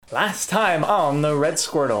Last time on the Red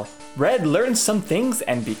Squirtle, Red learned some things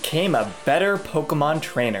and became a better Pokemon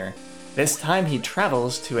trainer. This time he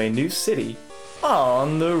travels to a new city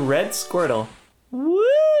on the Red Squirtle.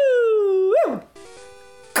 Woo!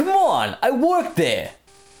 Come on, I work there.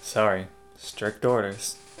 Sorry, strict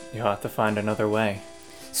orders. You'll have to find another way.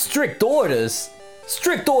 Strict orders?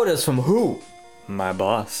 Strict orders from who? My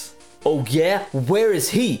boss. Oh yeah? Where is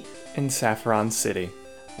he? In Saffron City.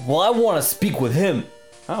 Well, I want to speak with him.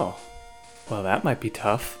 Oh, well that might be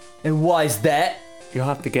tough. And why's that? You'll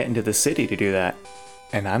have to get into the city to do that.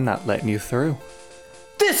 And I'm not letting you through.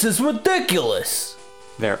 This is ridiculous.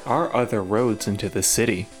 There are other roads into the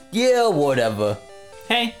city. Yeah, whatever.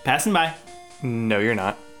 Hey, passing by. No, you're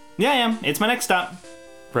not. Yeah, I am. It's my next stop.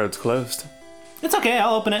 Road's closed. It's okay,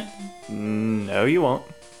 I'll open it. No, you won't.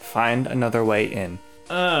 Find another way in.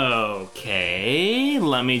 Okay,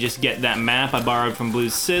 let me just get that map I borrowed from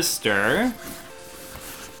Blue's sister.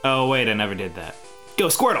 Oh, wait, I never did that. Go,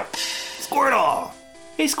 Squirtle! Squirtle!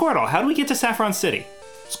 Hey, Squirtle, how do we get to Saffron City?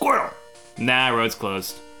 Squirtle! Nah, road's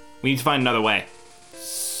closed. We need to find another way.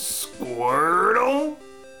 Squirtle?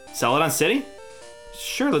 Celadon City?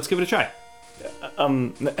 Sure, let's give it a try.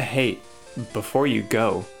 Hey, before you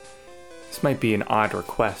go, this might be an odd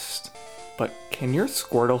request, but can your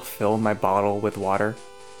Squirtle fill my bottle with water?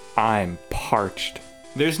 I'm parched.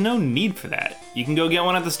 There's no need for that. You can go get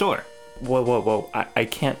one at the store. Whoa, I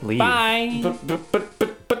can't leave. Bye! But.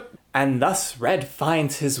 And thus Red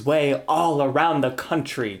finds his way all around the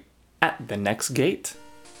country. At the next gate.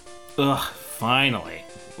 Ugh, finally.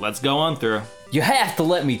 Let's go on through. You have to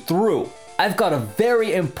let me through. I've got a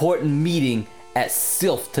very important meeting at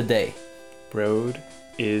Sylph today. Road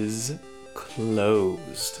is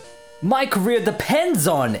closed. My career depends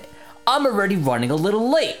on it. I'm already running a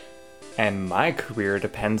little late. And my career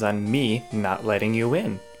depends on me not letting you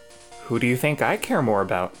in. Who do you think I care more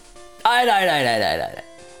about? I've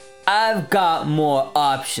got more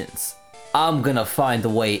options. I'm gonna find a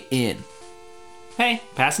way in. Hey,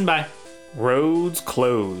 passing by. Road's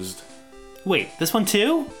closed. Wait, this one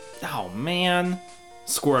too? Oh man.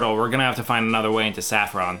 Squirtle, we're gonna have to find another way into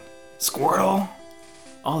Saffron. Squirtle?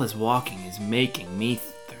 All this walking is making me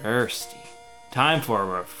thirsty. Time for a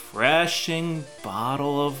refreshing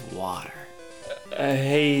bottle of water.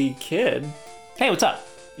 Hey, kid. Hey, what's up?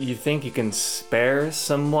 You think you can spare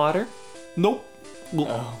some water? Nope.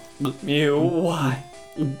 You, why?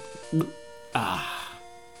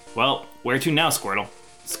 Well, where to now, Squirtle?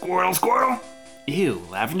 Squirtle! Ew,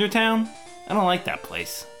 Lavender Town? I don't like that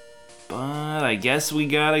place. But I guess we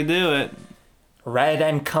gotta do it. Red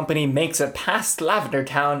and company makes it past Lavender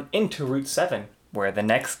Town into Route 7, where the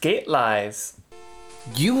next gate lies.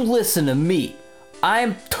 You listen to me.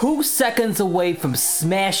 I'm 2 seconds away from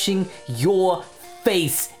smashing your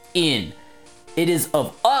face in. It is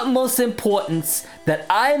of utmost importance that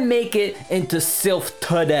I make it into Sylph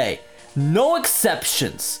today. No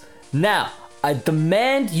exceptions. Now, I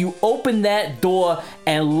demand you open that door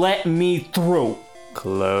and let me through.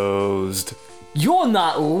 Closed. You're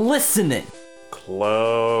not listening.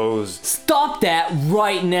 Closed. Stop that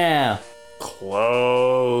right now.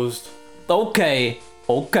 Closed. Okay.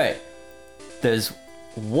 There's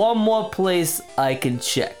one more place I can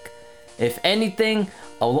check. If anything,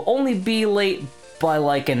 I'll only be late by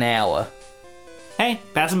like an hour. Hey,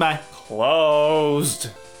 passing by.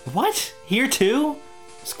 Closed. What? Here too?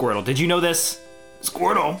 Squirtle, did you know this?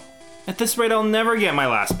 Squirtle? At this rate, I'll never get my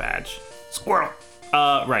last badge. Squirtle.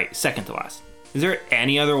 Right, second to last. Is there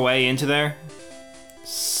any other way into there?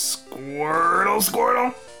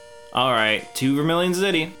 Squirtle. Alright, to Vermilion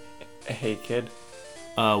City. Hey, kid.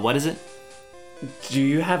 What is it? Do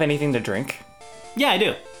you have anything to drink? Yeah, I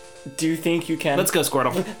do. Do you think you can? Let's go,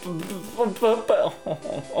 Squirtle.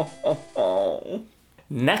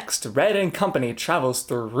 Next, Red and company travels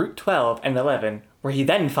through Route 12 and 11, where he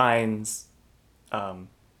then finds...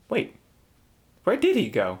 wait. Where did he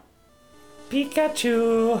go?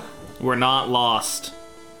 Pikachu! We're not lost.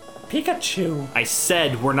 Pikachu! I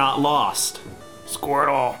said we're not lost.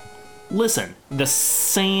 Squirtle. Listen, the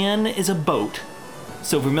sand is a boat,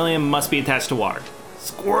 so Vermilion must be attached to water.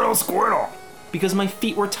 Squirtle. Because my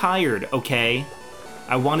feet were tired, okay?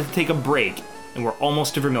 I wanted to take a break, and we're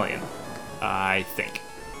almost to Vermilion. I think.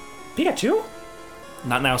 Pikachu?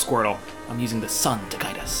 Not now, Squirtle. I'm using the sun to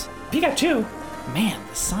guide us. Pikachu! Man,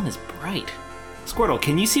 the sun is bright. Squirtle,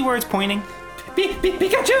 can you see where it's pointing?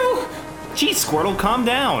 Pikachu! Jeez, Squirtle, calm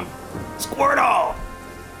down. Squirtle!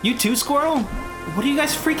 You too, Squirtle? What are you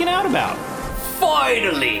guys freaking out about?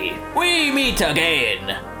 Finally, we meet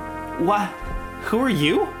again. What? Who are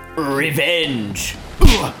you? Revenge.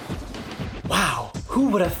 Wow, Who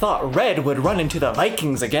would have thought Red would run into the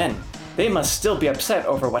Vikings again? They must still be upset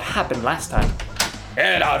over what happened last time.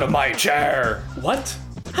 Get out of my chair! What?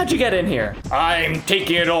 How'd you get in here? I'm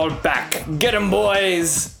taking it all back. Get 'em,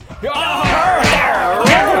 boys!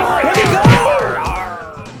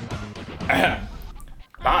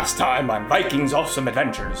 Last time on Vikings Awesome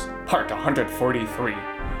Adventures, part 143,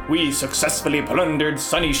 we successfully plundered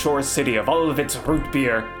Sunny Shore City of all of its root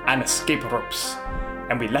beer and escape ropes,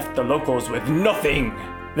 and we left the locals with nothing.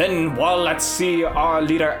 Then, while at sea, our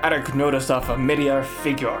leader Eric noticed a familiar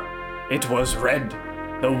figure. It was Red,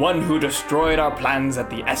 the one who destroyed our plans at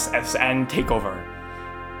the SSN takeover.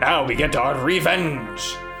 Now we get our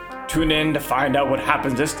revenge. Tune in to find out what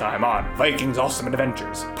happens this time on Vikings Awesome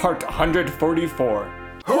Adventures, part 144.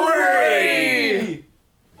 Hooray!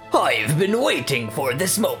 I've been waiting for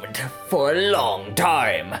this moment for a long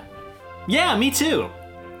time. Yeah, me too.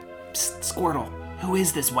 Psst, Squirtle, who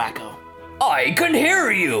is this wacko? I can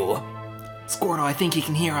hear you. Squirtle, I think he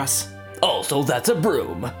can hear us. Also, that's a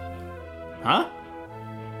broom. Huh?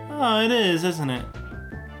 Oh, it is, isn't it?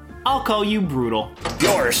 I'll call you Brutal.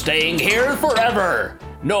 You're staying here forever.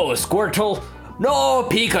 No Squirtle, no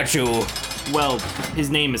Pikachu, Well, his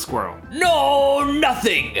name is Squirrel. no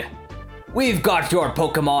nothing. We've got your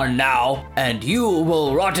Pokemon now, and you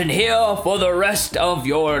will rot in here for the rest of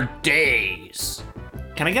your days.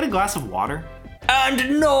 Can I get a glass of water?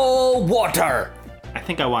 And no water. I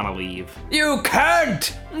think I want to leave. You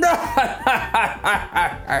can't.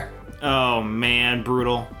 Oh man,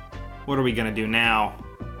 Brutal. What are we gonna do now?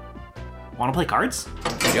 Wanna play cards?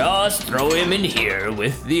 Just throw him in here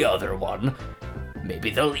with the other one. Maybe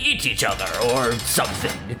they'll eat each other or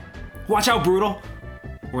something. Watch out, Brutal.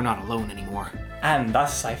 We're not alone anymore. And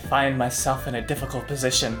thus I find myself in a difficult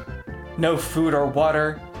position. No food or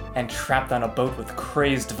water, and trapped on a boat with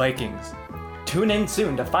crazed Vikings. Tune in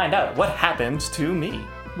soon to find out what happens to me.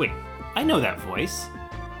 Wait, I know that voice.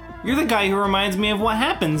 You're the guy who reminds me of what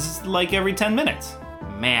happens like every 10 minutes.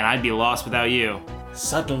 Man, I'd be lost without you.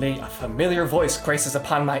 Suddenly, a familiar voice graces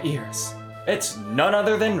upon my ears. It's none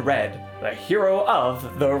other than Red, the hero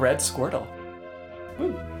of the Red Squirtle.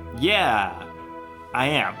 Yeah, I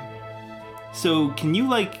am. So, can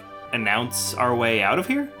you, announce our way out of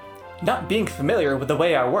here? Not being familiar with the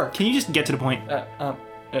way I work. Can you just get to the point?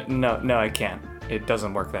 No, I can't. It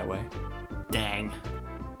doesn't work that way. Dang.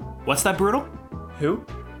 What's that, Brutal? Who?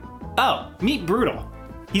 Oh, meet Brutal.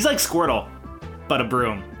 He's like Squirtle, but a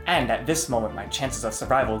broom. And at this moment, my chances of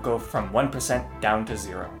survival go from 1% down to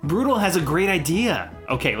 0. Brutal has a great idea.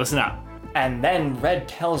 Okay, listen up. And then Red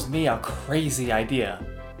tells me a crazy idea,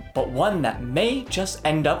 but one that may just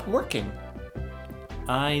end up working.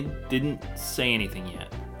 I didn't say anything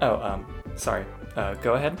yet. Oh, sorry.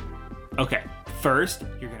 Go ahead. Okay, first,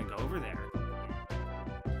 you're gonna go over there.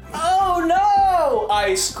 Oh no!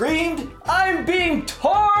 I screamed. I'm being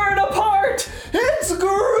torn apart! It's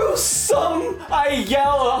gruesome! I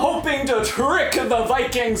yell, hoping to trick the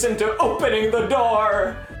Vikings into opening the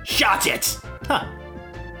door. Shot it! Huh.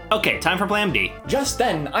 Okay, time for plan B. Just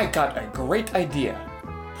then, I got a great idea.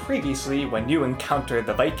 Previously, when you encountered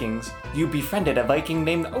the Vikings, you befriended a Viking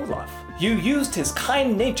named Olaf. You used his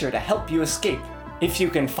kind nature to help you escape. If you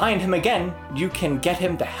can find him again, you can get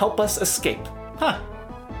him to help us escape. Huh.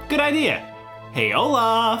 Good idea. Hey,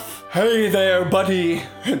 Olaf! Hey there, buddy.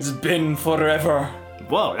 It's been forever.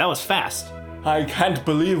 Whoa, that was fast. I can't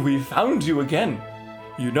believe we found you again.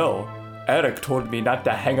 You know, Eric told me not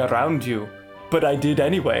to hang around you, but I did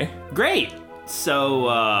anyway. Great! So,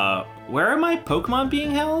 where are my Pokemon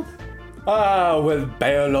being held? Well,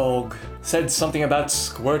 Bearlog said something about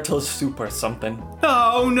Squirtle soup or something.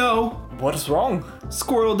 Oh no! What's wrong?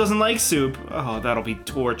 Squirtle doesn't like soup. Oh, that'll be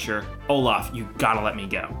torture. Olaf, you gotta let me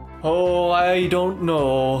go. Oh, I don't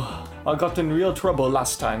know. I got in real trouble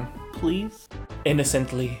last time. Please?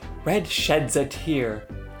 Innocently, Red sheds a tear,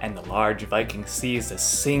 and the large Viking sees a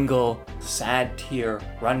single, sad tear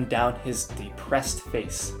run down his depressed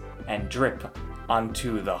face and drip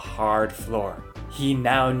onto the hard floor. He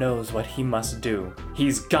now knows what he must do.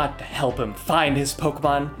 He's got to help him find his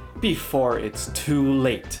Pokemon before it's too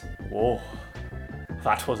late. Whoa,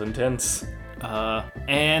 that was intense.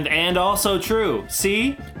 And also true.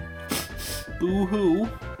 See? Boo-hoo.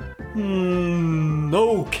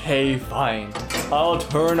 Okay, fine. I'll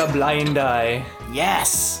turn a blind eye.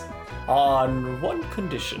 Yes! On one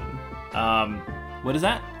condition. What is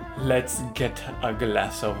that? Let's get a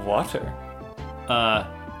glass of water.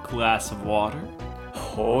 Glass of water?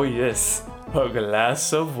 Oh yes, a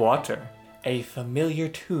glass of water. A familiar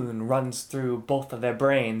tune runs through both of their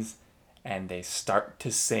brains, and they start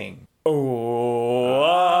to sing. Oh,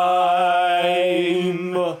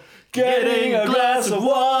 I'm getting a glass of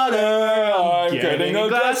water. I'm getting a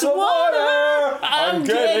glass of water. I'm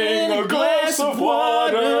getting a glass of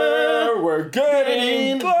water. We're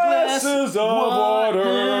getting glasses of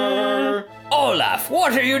water. Olaf,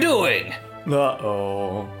 what are you doing?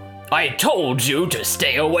 Uh-oh. I told you to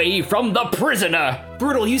stay away from the prisoner.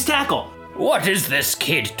 Brutal, use tackle. What is this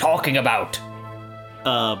kid talking about?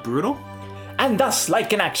 Brutal? And thus,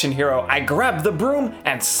 like an action hero, I grab the broom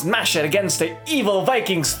and smash it against the evil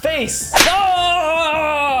Viking's face.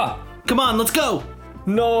 Ah! Come on, let's go.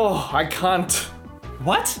 No, I can't.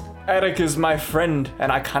 What? Eric is my friend,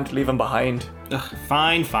 and I can't leave him behind. Ugh,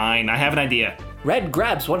 fine. I have an idea. Red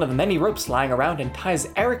grabs one of the many ropes lying around and ties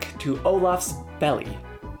Eric to Olaf's belly.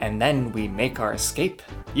 And then we make our escape.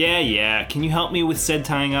 Yeah. Can you help me with said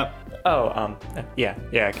tying up? Oh, yeah,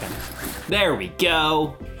 I can. There we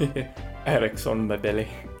go. Eric's on my belly.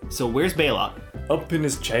 So where's Balok? Up in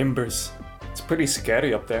his chambers. It's pretty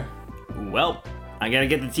scary up there. Well, I gotta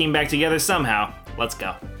get the team back together somehow. Let's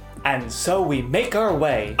go. And so we make our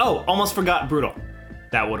way. Oh, almost forgot Brutal.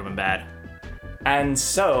 That would have been bad. And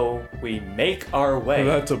so we make our way.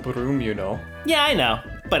 That's a broom, you know. Yeah, I know,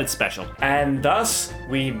 but it's special. And thus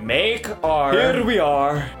we make our... Here we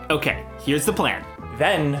are. Okay, here's the plan.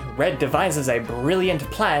 Then Red devises a brilliant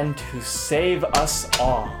plan to save us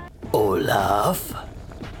all. Olaf,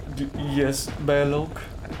 Yes, Balok?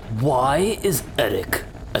 why is Eric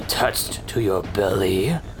attached to your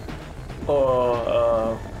belly?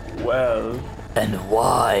 Well, And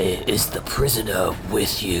why is the prisoner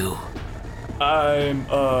with you? I'm,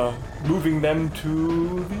 moving them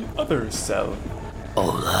to the other cell.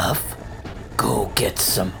 Olaf, go get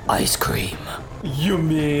some ice cream. You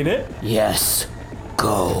mean it? Yes,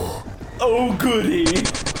 go. Oh, goody!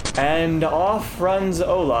 And off runs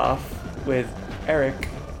Olaf with Eric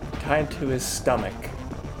tied to his stomach,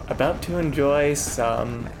 about to enjoy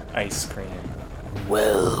some ice cream.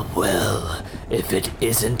 Well, if it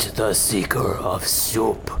isn't the Seeker of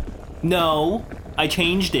Soup. No, I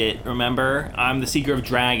changed it, remember? I'm the Seeker of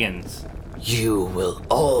Dragons. You will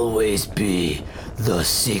always be the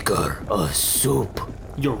Seeker of Soup.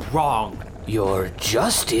 You're wrong. You're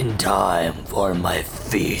just in time for my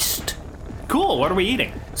feast. Cool, what are we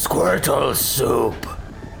eating? Squirtle soup.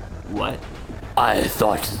 What? I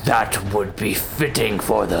thought that would be fitting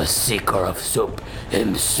for the Seeker of Soup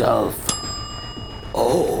himself.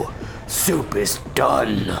 Oh, soup is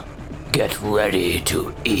done. Get ready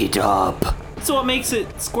to eat up. So what makes it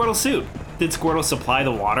Squirtle soup? Did Squirtle supply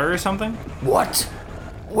the water or something? What?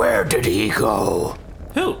 Where did he go?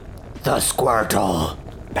 Who? The Squirtle.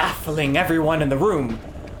 Baffling everyone in the room,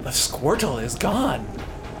 the Squirtle is gone.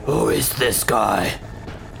 Who is this guy?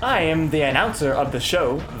 I am the announcer of the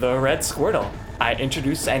show, The Red Squirtle. I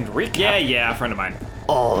introduce and recap. Yeah, a friend of mine.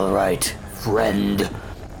 All right, friend.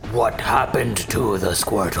 What happened to the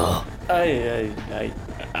Squirtle? I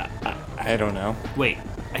don't know. Wait,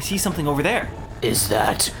 I see something over there. Is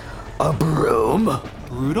that a broom?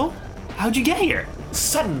 Brutal? How'd you get here?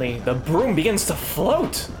 Suddenly, the broom begins to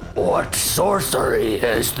float. What sorcery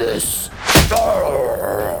is this?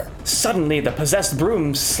 Suddenly, the possessed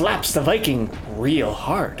broom slaps the Viking real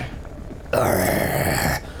hard.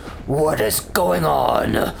 What is going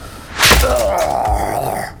on?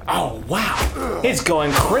 Oh, wow. It's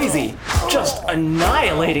going crazy. Just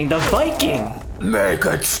annihilating the Viking. Make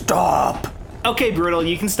it stop. Okay, Brutal,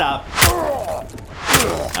 you can stop.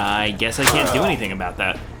 I guess I can't do anything about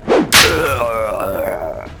that.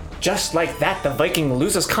 Just like that, the Viking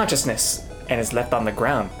loses consciousness and is left on the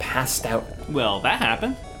ground, passed out. Well, that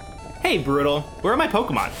happened. Hey, Brutal, where are my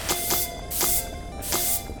Pokemon?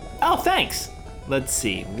 Oh, thanks. Let's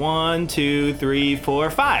see. 1, 2, 3, 4,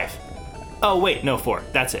 5. Oh, wait, no, 4.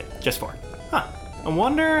 That's it. Just 4. Huh. I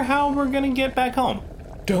wonder how we're gonna get back home.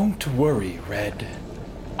 Don't worry, Red.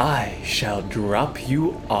 I shall drop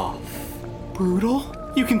you off. Brutal?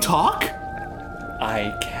 You can talk?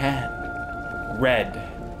 I can. Red,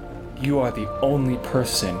 you are the only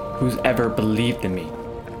person who's ever believed in me.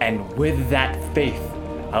 And with that faith,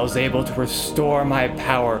 I was able to restore my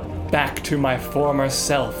power back to my former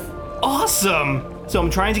self. Awesome! So I'm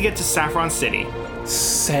trying to get to Saffron City.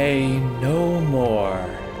 Say no more.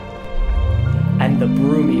 And the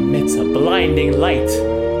broom emits a blinding light.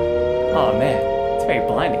 Oh man, it's very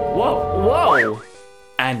blinding. Whoa!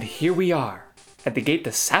 And here we are, at the gate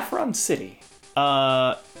to Saffron City.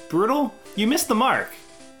 Brutal? You missed the mark.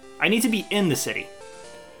 I need to be in the city.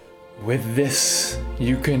 With this,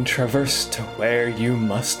 you can traverse to where you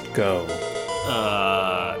must go.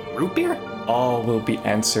 Root beer? All will be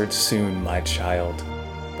answered soon, my child.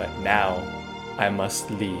 But now, I must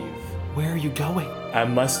leave. Where are you going? I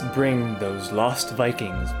must bring those lost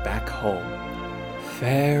Vikings back home.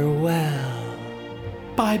 Farewell.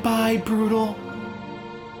 Bye-bye, Brutal.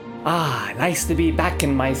 Ah, nice to be back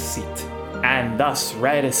in my seat. And thus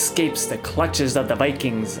Red escapes the clutches of the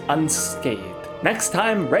Vikings unscathed. Next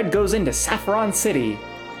time, Red goes into Saffron City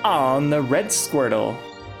on the Red Squirtle.